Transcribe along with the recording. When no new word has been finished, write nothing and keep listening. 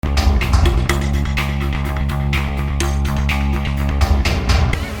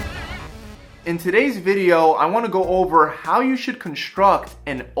In today's video, I want to go over how you should construct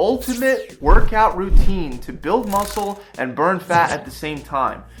an ultimate workout routine to build muscle and burn fat at the same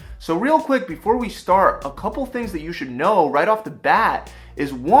time. So real quick, before we start, a couple things that you should know right off the bat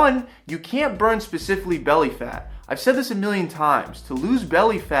is one, you can't burn specifically belly fat. I've said this a million times. To lose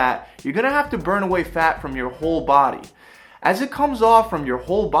belly fat, you're going to have to burn away fat from your whole body. As it comes off from your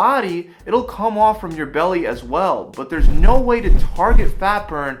whole body, it'll come off from your belly as well, but there's no way to target fat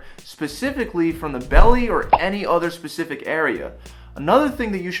burn specifically from the belly or any other specific area. Another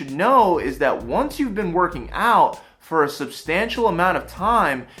thing that you should know is that once you've been working out for a substantial amount of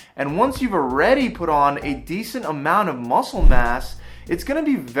time, and once you've already put on a decent amount of muscle mass, it's going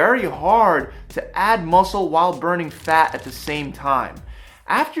to be very hard to add muscle while burning fat at the same time.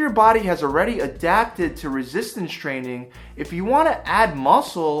 After your body has already adapted to resistance training, if you want to add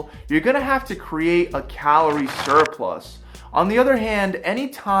muscle, you're going to have to create a calorie surplus. On the other hand, any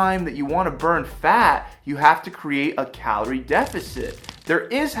time that you want to burn fat, you have to create a calorie deficit. There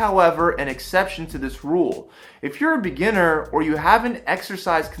is, however, an exception to this rule. If you're a beginner or you haven't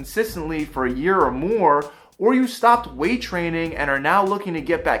exercised consistently for a year or more, or you stopped weight training and are now looking to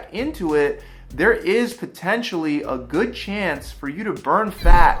get back into it, there is potentially a good chance for you to burn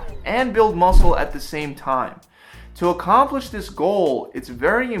fat and build muscle at the same time. To accomplish this goal, it's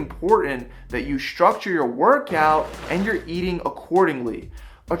very important that you structure your workout and you're eating accordingly.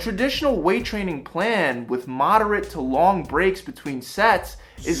 A traditional weight training plan with moderate to long breaks between sets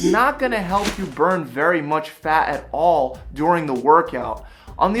is not going to help you burn very much fat at all during the workout.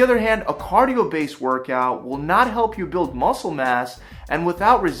 On the other hand, a cardio-based workout will not help you build muscle mass, and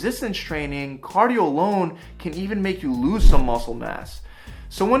without resistance training, cardio alone can even make you lose some muscle mass.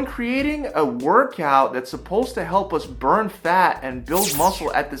 So when creating a workout that's supposed to help us burn fat and build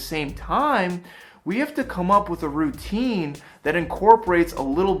muscle at the same time, we have to come up with a routine that incorporates a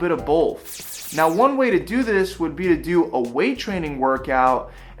little bit of both. Now, one way to do this would be to do a weight training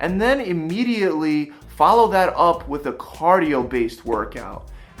workout and then immediately follow that up with a cardio-based workout.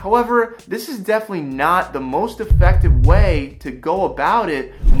 However, this is definitely not the most effective way to go about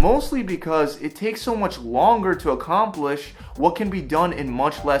it, mostly because it takes so much longer to accomplish what can be done in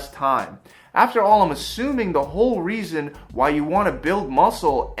much less time. After all, I'm assuming the whole reason why you want to build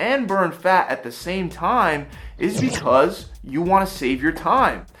muscle and burn fat at the same time is because you want to save your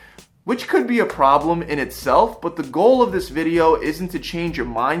time. Which could be a problem in itself, but the goal of this video isn't to change your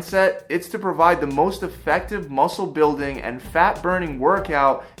mindset, it's to provide the most effective muscle building and fat burning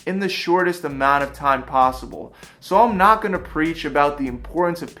workout in the shortest amount of time possible. So I'm not going to preach about the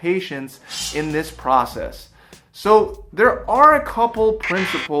importance of patience in this process. So there are a couple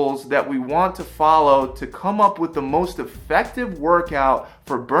principles that we want to follow to come up with the most effective workout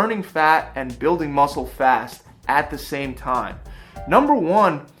for burning fat and building muscle fast at the same time. Number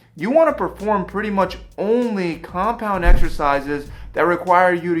one, you want to perform pretty much only compound exercises that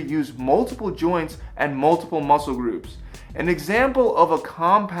require you to use multiple joints and multiple muscle groups. An example of a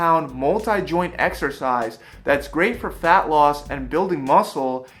compound multi-joint exercise that's great for fat loss and building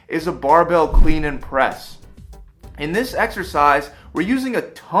muscle is a barbell clean and press. In this exercise, we're using a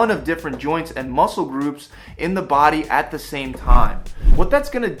ton of different joints and muscle groups in the body at the same time. What that's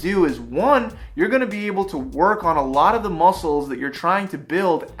going to do is, one, you're going to be able to work on a lot of the muscles that you're trying to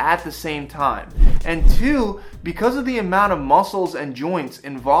build at the same time. And two, because of the amount of muscles and joints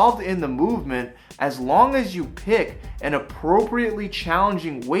involved in the movement, as long as you pick an appropriately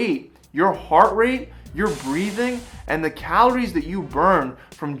challenging weight, your heart rate, your breathing, and the calories that you burn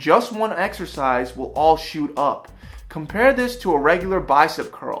from just one exercise will all shoot up. Compare this to a regular bicep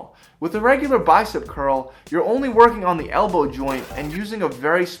curl. With a regular bicep curl, you're only working on the elbow joint and using a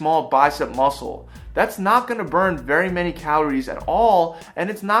very small bicep muscle. That's not going to burn very many calories at all, and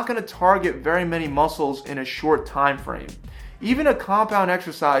it's not going to target very many muscles in a short time frame. Even a compound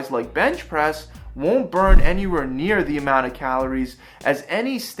exercise like bench press won't burn anywhere near the amount of calories as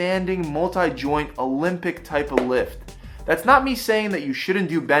any standing multi-joint Olympic type of lift. That's not me saying that you shouldn't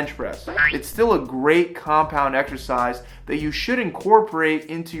do bench press. It's still a great compound exercise that you should incorporate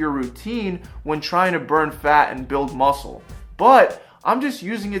into your routine when trying to burn fat and build muscle. But I'm just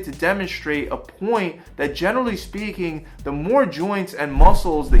using it to demonstrate a point that, generally speaking, the more joints and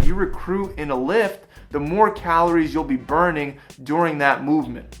muscles that you recruit in a lift, the more calories you'll be burning during that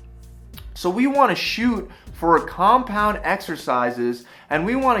movement. So we want to shoot for compound exercises, and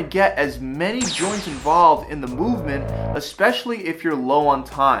we want to get as many joints involved in the movement, especially if you're low on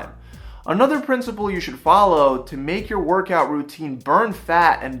time. Another principle you should follow to make your workout routine burn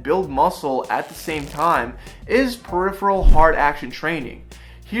fat and build muscle at the same time is peripheral hard action training.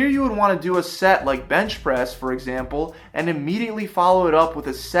 Here you would want to do a set like bench press, for example, and immediately follow it up with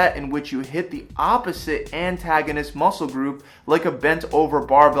a set in which you hit the opposite antagonist muscle group like a bent over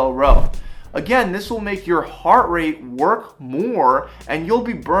barbell row. Again, this will make your heart rate work more and you'll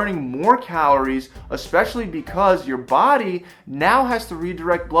be burning more calories, especially because your body now has to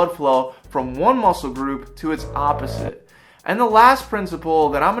redirect blood flow from one muscle group to its opposite. And the last principle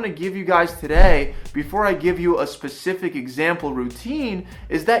that I'm going to give you guys today, before I give you a specific example routine,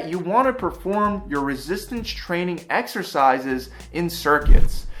 is that you want to perform your resistance training exercises in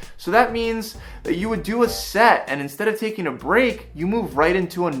circuits. So that means that you would do a set, and instead of taking a break, you move right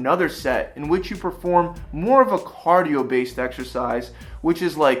into another set in which you perform more of a cardio-based exercise, which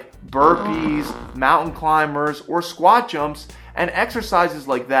is like burpees, mountain climbers, or squat jumps, and exercises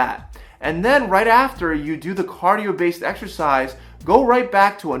like that. And then right after you do the cardio-based exercise, go right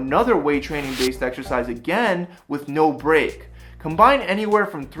back to another weight training-based exercise again with no break. Combine anywhere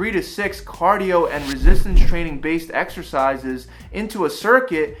from 3 to 6 cardio and resistance training based exercises into a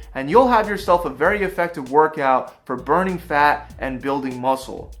circuit and you'll have yourself a very effective workout for burning fat and building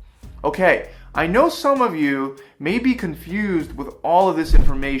muscle. Okay, I know some of you may be confused with all of this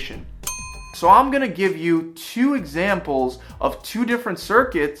information. So I'm going to give you 2 examples of 2 different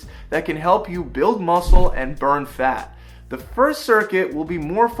circuits that can help you build muscle and burn fat. The first circuit will be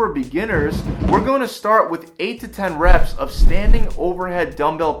more for beginners. We're going to start with 8 to 10 reps of standing overhead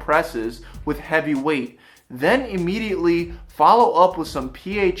dumbbell presses with heavy weight. Then immediately follow up with some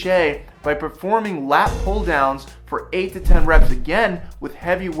PHA by performing lat pull downs for 8 to 10 reps again with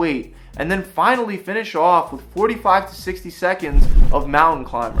heavy weight. And then finally finish off with 45 to 60 seconds of mountain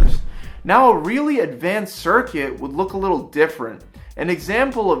climbers. Now a really advanced circuit would look a little different. An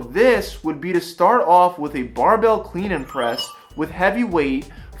example of this would be to start off with a barbell clean and press with heavy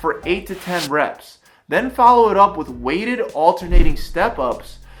weight for 8 to 10 reps. Then follow it up with weighted alternating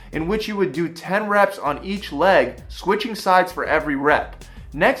step-ups in which you would do 10 reps on each leg, switching sides for every rep.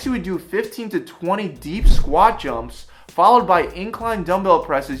 Next you would do 15 to 20 deep squat jumps, followed by incline dumbbell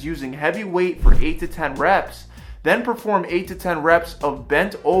presses using heavy weight for 8 to 10 reps. Then perform 8 to 10 reps of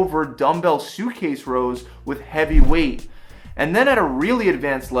bent over dumbbell suitcase rows with heavy weight. And then at a really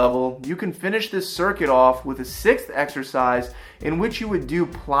advanced level, you can finish this circuit off with a 6th exercise in which you would do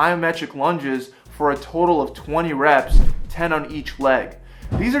plyometric lunges for a total of 20 reps, 10 on each leg.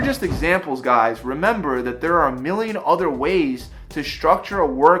 These are just examples, guys. Remember that there are a million other ways to structure a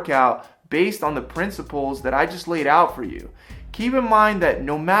workout based on the principles that I just laid out for you. Keep in mind that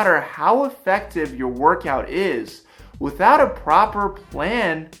no matter how effective your workout is, without a proper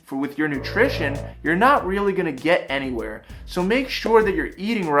plan with your nutrition, you're not really going to get anywhere. So make sure that you're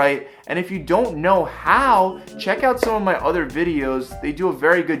eating right, and if you don't know how, check out some of my other videos. They do a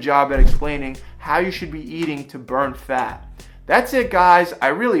very good job at explaining how you should be eating to burn fat. That's it, guys. I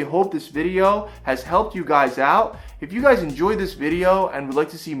really hope this video has helped you guys out. If you guys enjoyed this video and would like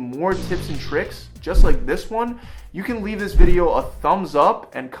to see more tips and tricks just like this one, you can leave this video a thumbs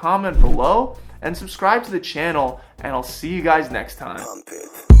up and comment below and subscribe to the channel, and I'll see you guys next time.